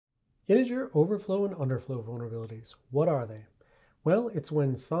Integer overflow and underflow vulnerabilities. What are they? Well, it's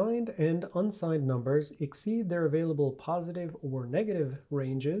when signed and unsigned numbers exceed their available positive or negative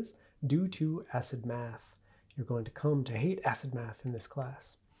ranges due to acid math. You're going to come to hate acid math in this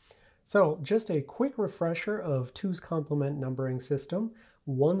class. So just a quick refresher of 2's complement numbering system.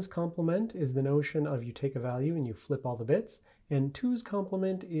 1's complement is the notion of you take a value and you flip all the bits, and 2's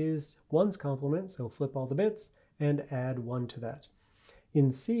complement is 1's complement, so flip all the bits and add 1 to that. In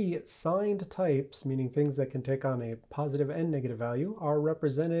C, signed types, meaning things that can take on a positive and negative value, are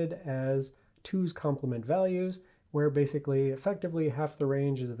represented as 2's complement values, where basically effectively half the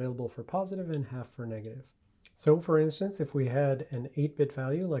range is available for positive and half for negative. So for instance, if we had an 8-bit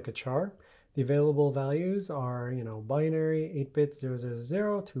value like a char, the available values are, binary 8-bit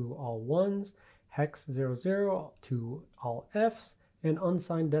 000 to all ones, hex 00 to all f's, and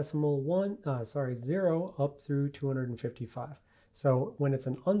unsigned decimal 0 up through 255. So when it's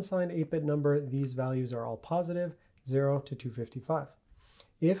an unsigned 8-bit number, these values are all positive, 0 to 255.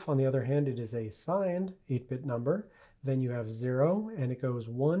 If, on the other hand, it is a signed 8-bit number, then you have 0, and it goes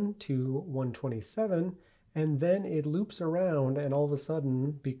 1 to 127, and then it loops around and all of a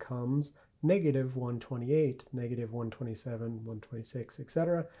sudden becomes negative 128, negative 127, 126,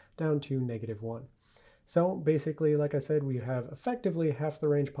 etc., down to negative 1. So basically, like I said, we have effectively half the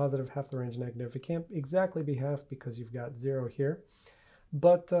range positive, half the range negative. It can't exactly be half because you've got 0 here.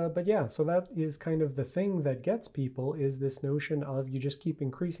 But yeah, so that is kind of the thing that gets people, is this notion of you just keep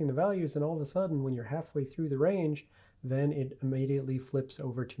increasing the values, and all of a sudden when you're halfway through the range, then it immediately flips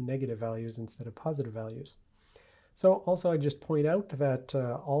over to negative values instead of positive values. So also I just point out that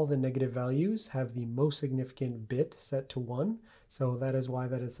all the negative values have the most significant bit set to 1. So that is why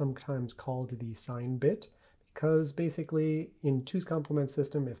that is sometimes called the sign bit, because basically in 2's complement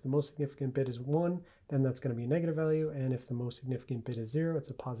system, if the most significant bit is 1, then that's going to be a negative value, and if the most significant bit is 0, it's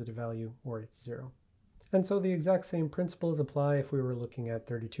a positive value, or it's 0. And so the exact same principles apply if we were looking at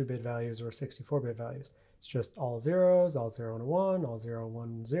 32-bit values or 64-bit values. It's just all zeros, all 0 and 1, all 0,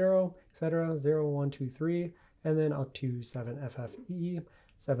 1, 0, etc., 0, 1, 2, 3, and then up to 7FFE,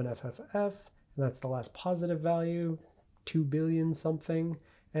 7FFF, and that's the last positive value, 2 billion something,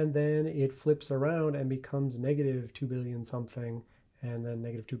 and then it flips around and becomes negative 2 billion something, and then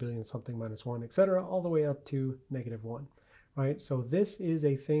negative 2 billion something minus 1, etc., all the way up to negative 1. Right? So this is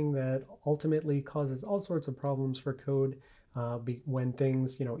a thing that ultimately causes all sorts of problems for code when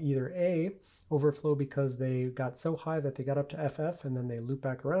things, either A, overflow because they got so high that they got up to FF and then they loop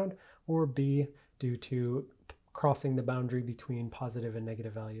back around, or B, due to crossing the boundary between positive and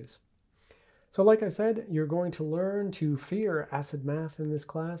negative values. So like I said, you're going to learn to fear acid math in this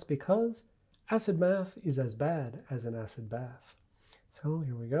class because acid math is as bad as an acid bath. So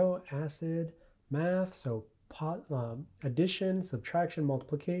here we go, acid math. So addition, subtraction,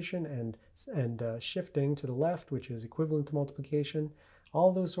 multiplication, and shifting to the left, which is equivalent to multiplication.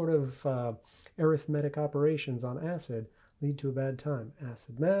 All those sort of arithmetic operations on acid lead to a bad time.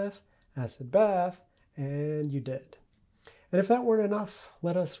 Acid math, acid bath, and you dead. And if that weren't enough,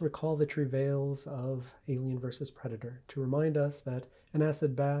 let us recall the travails of Alien vs. Predator to remind us that an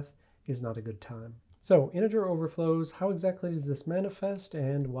acid bath is not a good time. So integer overflows, how exactly does this manifest,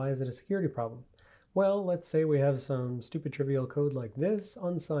 and why is it a security problem? Well, let's say we have some stupid trivial code like this,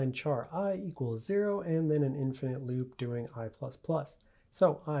 unsigned char I equals 0, and then an infinite loop doing I++.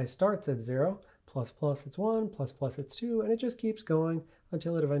 So I starts at 0, plus plus it's 1, plus plus it's 2, and it just keeps going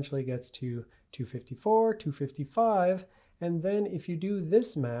until it eventually gets to 254, 255, and then if you do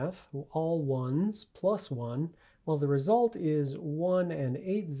this math, all ones plus 1, well, the result is 1 and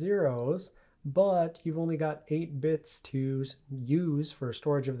 8 zeros, but you've only got 8 bits to use for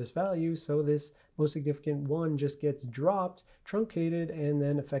storage of this value, so this most significant 1 just gets dropped, truncated, and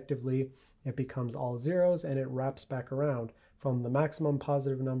then effectively it becomes all zeros, and it wraps back around from the maximum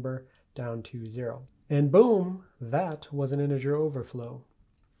positive number down to 0. And boom, that was an integer overflow.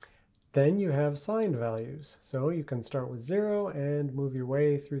 Then you have signed values. So you can start with 0 and move your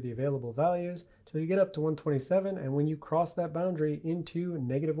way through the available values till you get up to 127. And when you cross that boundary into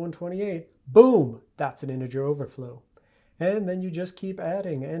negative 128, boom, that's an integer overflow. And then you just keep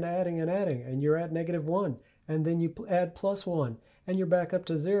adding and adding and adding, and you're at negative 1. And then you add plus 1, and you're back up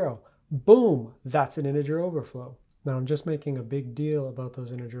to 0. Boom, that's an integer overflow. Now I'm just making a big deal about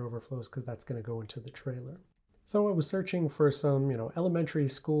those integer overflows because that's going to go into the trailer. So I was searching for some, elementary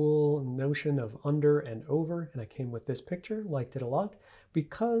school notion of under and over, and I came with this picture, liked it a lot,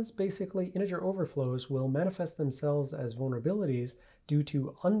 because basically integer overflows will manifest themselves as vulnerabilities due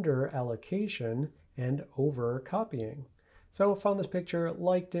to under allocation and over copying. So found this picture,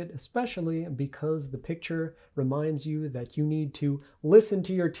 liked it, especially because the picture reminds you that you need to listen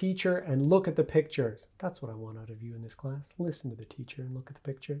to your teacher and look at the pictures. That's what I want out of you in this class. Listen to the teacher and look at the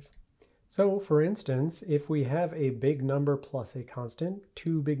pictures. So for instance, if we have a big number plus a constant,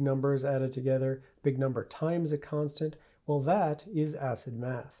 two big numbers added together, big number times a constant, well, that is acid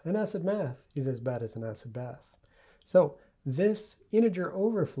math. And acid math is as bad as an acid bath. So this integer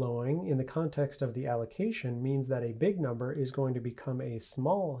overflowing in the context of the allocation means that a big number is going to become a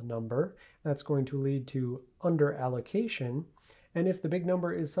small number. That's going to lead to under allocation. And if the big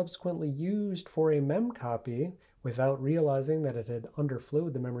number is subsequently used for a mem copy without realizing that it had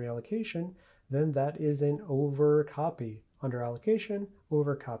underflowed the memory allocation, then that is an overcopy. Under allocation,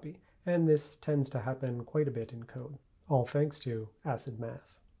 overcopy. And this tends to happen quite a bit in code, all thanks to acid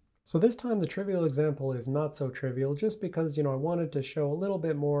math. So this time the trivial example is not so trivial just because, I wanted to show a little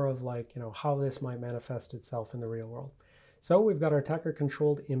bit more of how this might manifest itself in the real world. So we've got our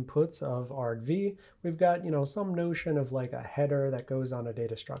attacker-controlled inputs of argv. We've got, some notion of like a header that goes on a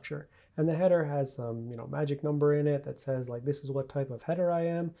data structure. And the header has some, magic number in it that says like, this is what type of header I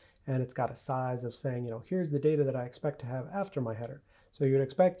am. And it's got a size of saying, here's the data that I expect to have after my header. So you'd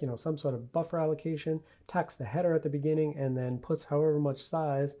expect, some sort of buffer allocation, tacks the header at the beginning, and then puts however much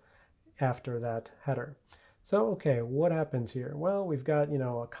size after that header. So, okay, what happens here? Well, we've got,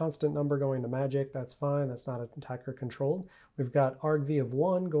 a constant number going to magic. That's fine. That's not attacker controlled. We've got argv of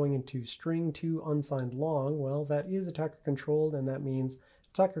 1 going into string 2 unsigned long. Well, that is attacker controlled, and that means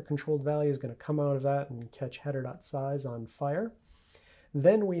attacker controlled value is going to come out of that and catch header.size on fire.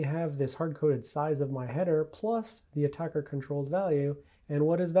 Then we have this hard-coded size of my header plus the attacker controlled value. And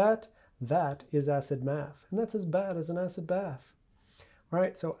what is that? That is acid math. And that's as bad as an acid bath. All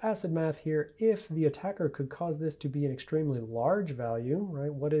right, so acid math here, if the attacker could cause this to be an extremely large value,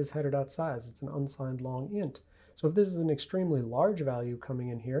 right? What is header.size? It's an unsigned long int. So if this is an extremely large value coming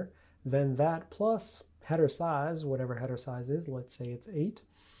in here, then that plus header size, whatever header size is, let's say it's 8.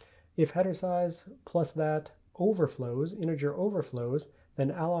 If header size plus that overflows, integer overflows,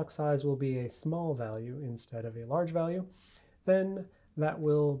 then alloc size will be a small value instead of a large value. Then that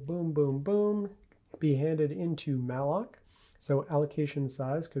will boom, boom, boom, be handed into malloc. So allocation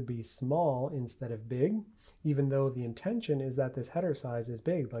size could be small instead of big, even though the intention is that this header size is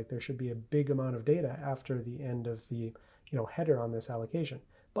big, like there should be a big amount of data after the end of the header on this allocation.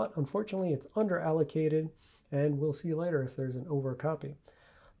 But unfortunately, it's under allocated, and we'll see later if there's an overcopy.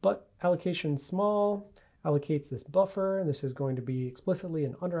 But allocation small allocates this buffer, and this is going to be explicitly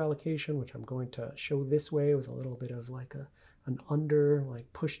an under allocation, which I'm going to show this way with a little bit of like an under,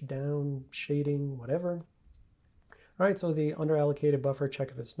 like push down shading, whatever. All right, so the underallocated buffer, check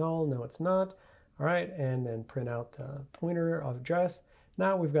if it's null. No, it's not. All right, and then print out the pointer of address.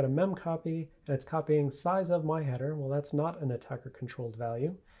 Now we've got a mem copy, and it's copying size of my header. Well, that's not an attacker-controlled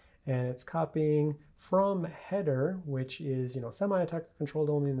value. And it's copying from header, which is, semi-attacker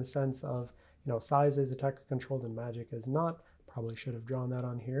controlled only in the sense of, size is attacker controlled and magic is not. Probably should have drawn that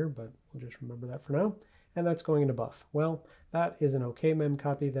on here, but we'll just remember that for now. And that's going into buff. Well, that is an okay mem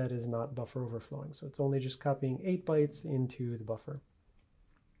copy. That is not buffer overflowing. So it's only just copying 8 bytes into the buffer.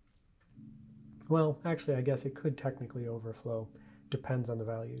 Well, actually, I guess it could technically overflow. Depends on the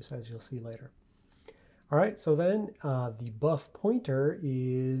values, as you'll see later. All right, so then the buff pointer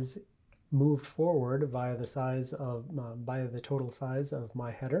is moved forward via the size of by the total size of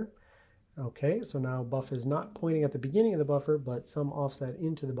my header. Okay, so now buff is not pointing at the beginning of the buffer, but some offset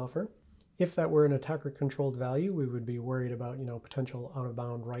into the buffer. If that were an attacker-controlled value, we would be worried about, potential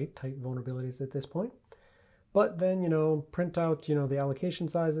out-of-bound write type vulnerabilities at this point. But then, print out, the allocation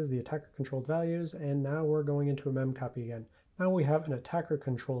sizes, the attacker-controlled values, and now we're going into a mem copy again. Now we have an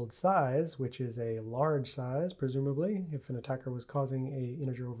attacker-controlled size, which is a large size, presumably, if an attacker was causing a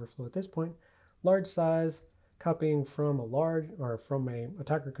integer overflow at this point. Large size, copying from a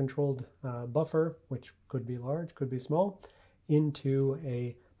attacker-controlled buffer, which could be large, could be small, into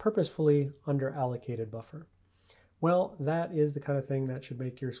a purposefully under-allocated buffer. Well, that is the kind of thing that should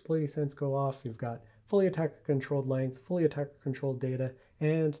make your splitty sense go off. You've got fully attacker-controlled length, fully attacker-controlled data,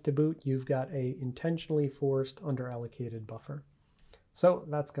 and to boot, you've got a intentionally forced under-allocated buffer. So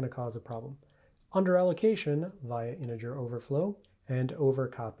that's going to cause a problem. Under-allocation via integer overflow and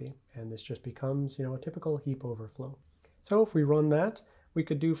overcopy, and this just becomes, a typical heap overflow. So if we run that, we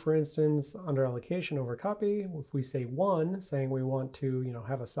could do, for instance, under allocation over copy. If we say 1, saying we want to,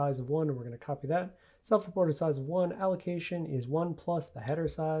 have a size of 1, and we're going to copy that. Self-reported size of 1, allocation is 1 plus the header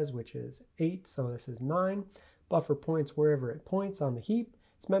size, which is 8, so this is 9. Buffer points wherever it points on the heap.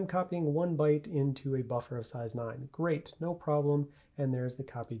 It's mem copying 1 byte into a buffer of size 9. Great, no problem. And there's the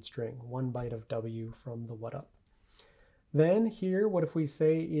copied string, 1 byte of W from the what up. Then here, what if we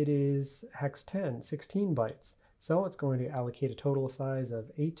say it is hex 10, 16 bytes? So it's going to allocate a total size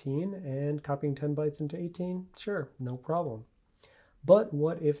of 18, and copying 10 bytes into 18, sure, no problem. But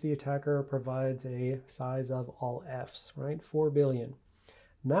what if the attacker provides a size of all Fs, right? 4 billion.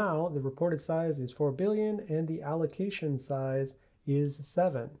 Now the reported size is 4 billion and the allocation size is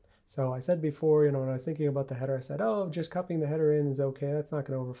 7. So I said before, when I was thinking about the header, I said, oh, just copying the header in is okay, that's not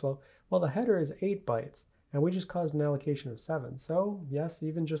going to overflow. Well, the header is 8 bytes and we just caused an allocation of 7. So yes,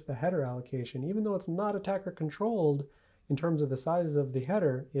 even just the header allocation, even though it's not attacker controlled in terms of the size of the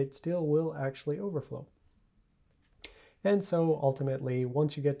header, it still will actually overflow. And so ultimately,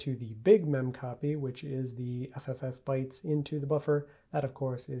 once you get to the big mem copy, which is the FFF bytes into the buffer, that of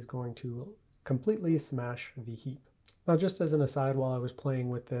course is going to completely smash the heap. Now, just as an aside, while I was playing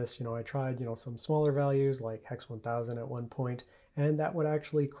with this, I tried, some smaller values like hex 1000 at one point, and that would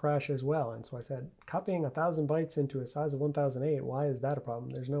actually crash as well. And so I said, copying 1000 bytes into a size of 1008, why is that a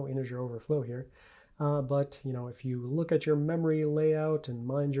problem? There's no integer overflow here. But if you look at your memory layout and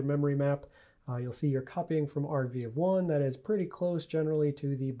mind your memory map, you'll see you're copying from argv of 1 that is pretty close generally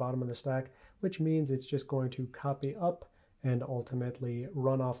to the bottom of the stack, which means it's just going to copy up and ultimately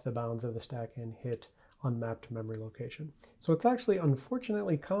run off the bounds of the stack and hit unmapped memory location. So it's actually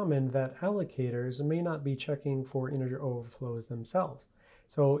unfortunately common that allocators may not be checking for integer overflows themselves.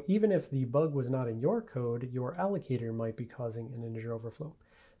 So even if the bug was not in your code, your allocator might be causing an integer overflow.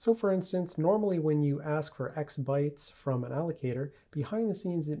 So for instance, normally when you ask for X bytes from an allocator, behind the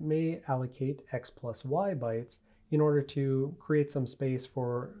scenes it may allocate X plus Y bytes in order to create some space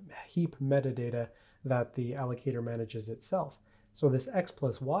for heap metadata that the allocator manages itself. So this X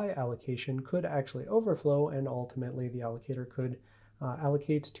plus Y allocation could actually overflow, and ultimately the allocator could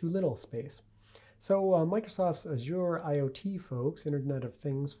allocate too little space. So Microsoft's Azure IoT folks, Internet of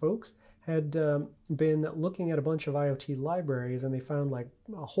Things folks, had been looking at a bunch of IoT libraries, and they found like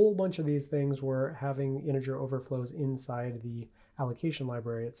a whole bunch of these things were having integer overflows inside the allocation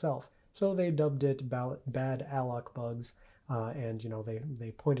library itself. So they dubbed it bad alloc bugs, and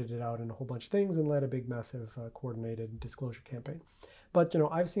they pointed it out in a whole bunch of things and led a big massive coordinated disclosure campaign. But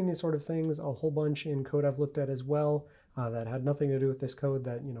I've seen these sort of things a whole bunch in code I've looked at as well. That had nothing to do with this code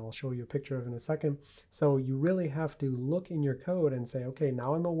that I'll show you a picture of in a second. So you really have to look in your code and say, okay,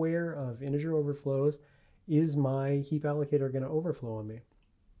 now I'm aware of integer overflows. Is my heap allocator going to overflow on me?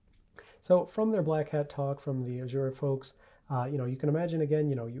 So from their Black Hat talk from the Azure folks, you can imagine again,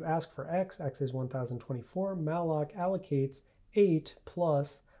 you ask for X is 1024, malloc allocates 8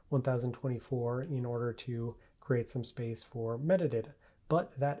 plus 1024 in order to create some space for metadata.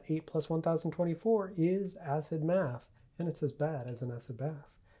 But that 8 plus 1024 is ACID math, and it's as bad as an ACID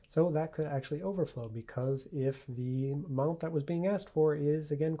math. So that could actually overflow, because if the amount that was being asked for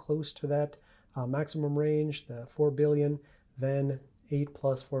is, again, close to that maximum range, the 4 billion, then 8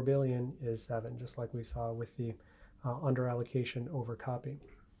 plus 4 billion is 7, just like we saw with the under allocation over copy.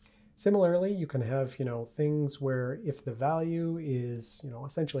 Similarly, you can have things where if the value is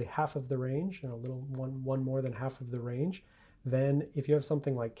essentially half of the range, a little one more than half of the range, then if you have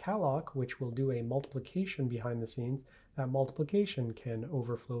something like calloc, which will do a multiplication behind the scenes, that multiplication can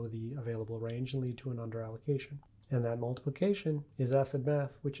overflow the available range and lead to an under allocation. And that multiplication is ACID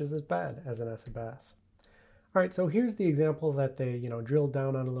math, which is as bad as an ACID math. All right, so here's the example that they drilled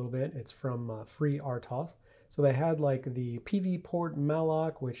down on a little bit. It's from FreeRTOS. So they had like the PV port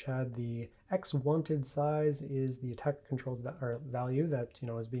malloc, which had the X wanted size is the attacker controlled value that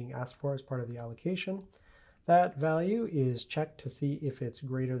is being asked for as part of the allocation. That value is checked to see if it's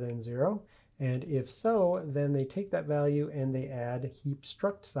greater than 0. And if so, then they take that value and they add heap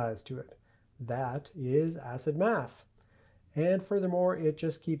struct size to it. That is ACID math. And furthermore, it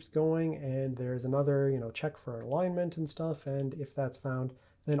just keeps going, and there's another check for alignment and stuff, and if that's found,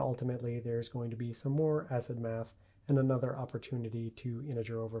 then ultimately there's going to be some more ACID math and another opportunity to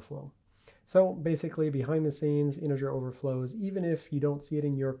integer overflow. So basically, behind the scenes, integer overflows, even if you don't see it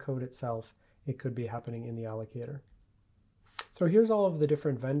in your code itself, it could be happening in the allocator. So here's all of the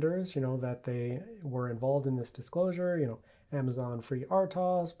different vendors, that they were involved in this disclosure. Amazon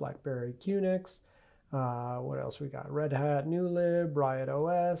FreeRTOS, BlackBerry QNX, what else we got? Red Hat, NewLib, Riot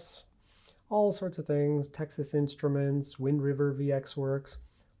OS, all sorts of things. Texas Instruments, Wind River VxWorks,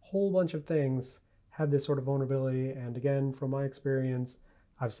 whole bunch of things had this sort of vulnerability. And again, from my experience,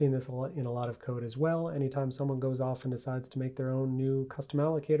 I've seen this in a lot of code as well. Anytime someone goes off and decides to make their own new custom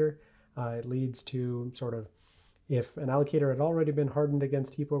allocator, it leads to sort of, if an allocator had already been hardened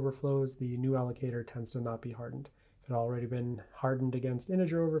against heap overflows, the new allocator tends to not be hardened. If it had already been hardened against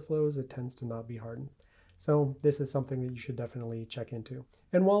integer overflows, it tends to not be hardened. So this is something that you should definitely check into.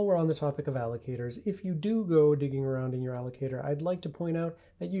 And while we're on the topic of allocators, if you do go digging around in your allocator, I'd like to point out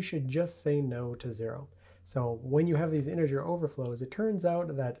that you should just say no to 0. So when you have these integer overflows, it turns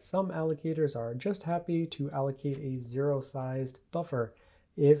out that some allocators are just happy to allocate a 0-sized buffer.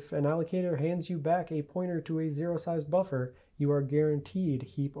 If an allocator hands you back a pointer to a 0-sized buffer, you are guaranteed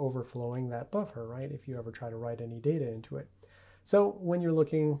heap overflowing that buffer, right? If you ever try to write any data into it. So when you're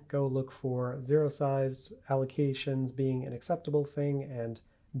looking, go look for 0-sized allocations being an acceptable thing and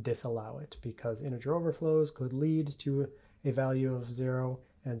disallow it, because integer overflows could lead to a value of 0,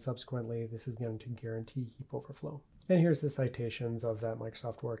 and subsequently this is going to guarantee heap overflow. And here's the citations of that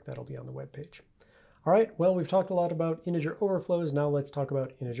Microsoft work that'll be on the web page. All right, well, we've talked a lot about integer overflows. Now let's talk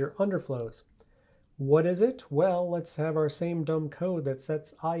about integer underflows. What is it? Well, let's have our same dumb code that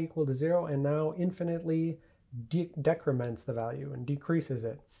sets I equal to 0 and now infinitely decrements the value and decreases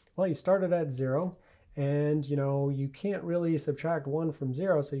it. Well, you started at 0, and you can't really subtract 1 from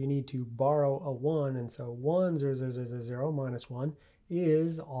 0, so you need to borrow a 1, and so 1, 0, 0, 0, 0, 0 minus 1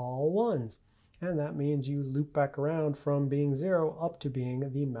 is all 1s. And that means you loop back around from being 0 up to being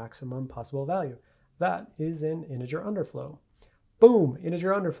the maximum possible value. That is an integer underflow. Boom,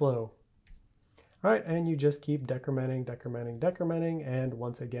 integer underflow. All right, and you just keep decrementing, decrementing, decrementing, and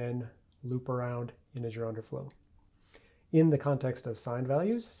once again, loop around integer underflow. In the context of signed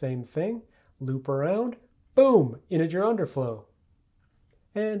values, same thing, loop around, boom, integer underflow.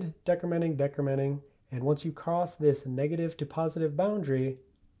 And decrementing, decrementing, and once you cross this negative to positive boundary,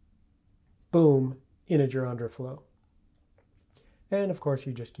 boom, integer underflow. And of course,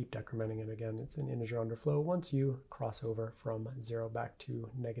 you just keep decrementing, and again, it's an integer underflow once you cross over from 0 back to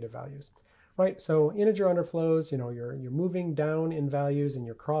negative values. Right, so integer underflows, you're moving down in values and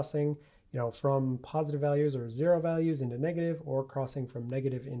you're crossing, from positive values or 0 values into negative, or crossing from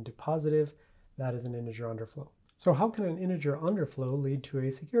negative into positive. That is an integer underflow. So how can an integer underflow lead to a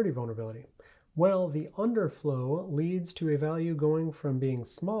security vulnerability? Well, the underflow leads to a value going from being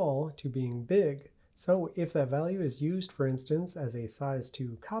small to being big. So if that value is used, for instance, as a size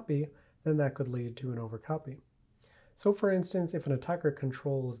 2 copy, then that could lead to an overcopy. So for instance, if an attacker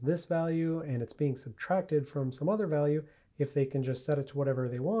controls this value and it's being subtracted from some other value, if they can just set it to whatever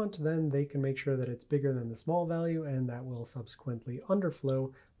they want, then they can make sure that it's bigger than the small value, and that will subsequently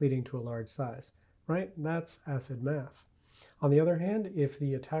underflow, leading to a large size, right? That's ACID math. On the other hand, if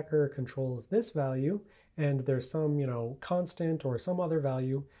the attacker controls this value and there's some, constant or some other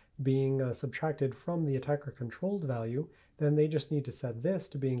value being subtracted from the attacker controlled value, then they just need to set this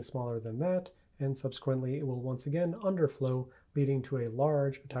to being smaller than that, and subsequently it will once again underflow, leading to a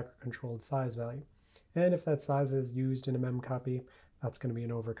large attacker-controlled size value. And if that size is used in a mem copy, that's going to be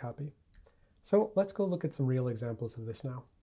an overcopy. So let's go look at some real examples of this now.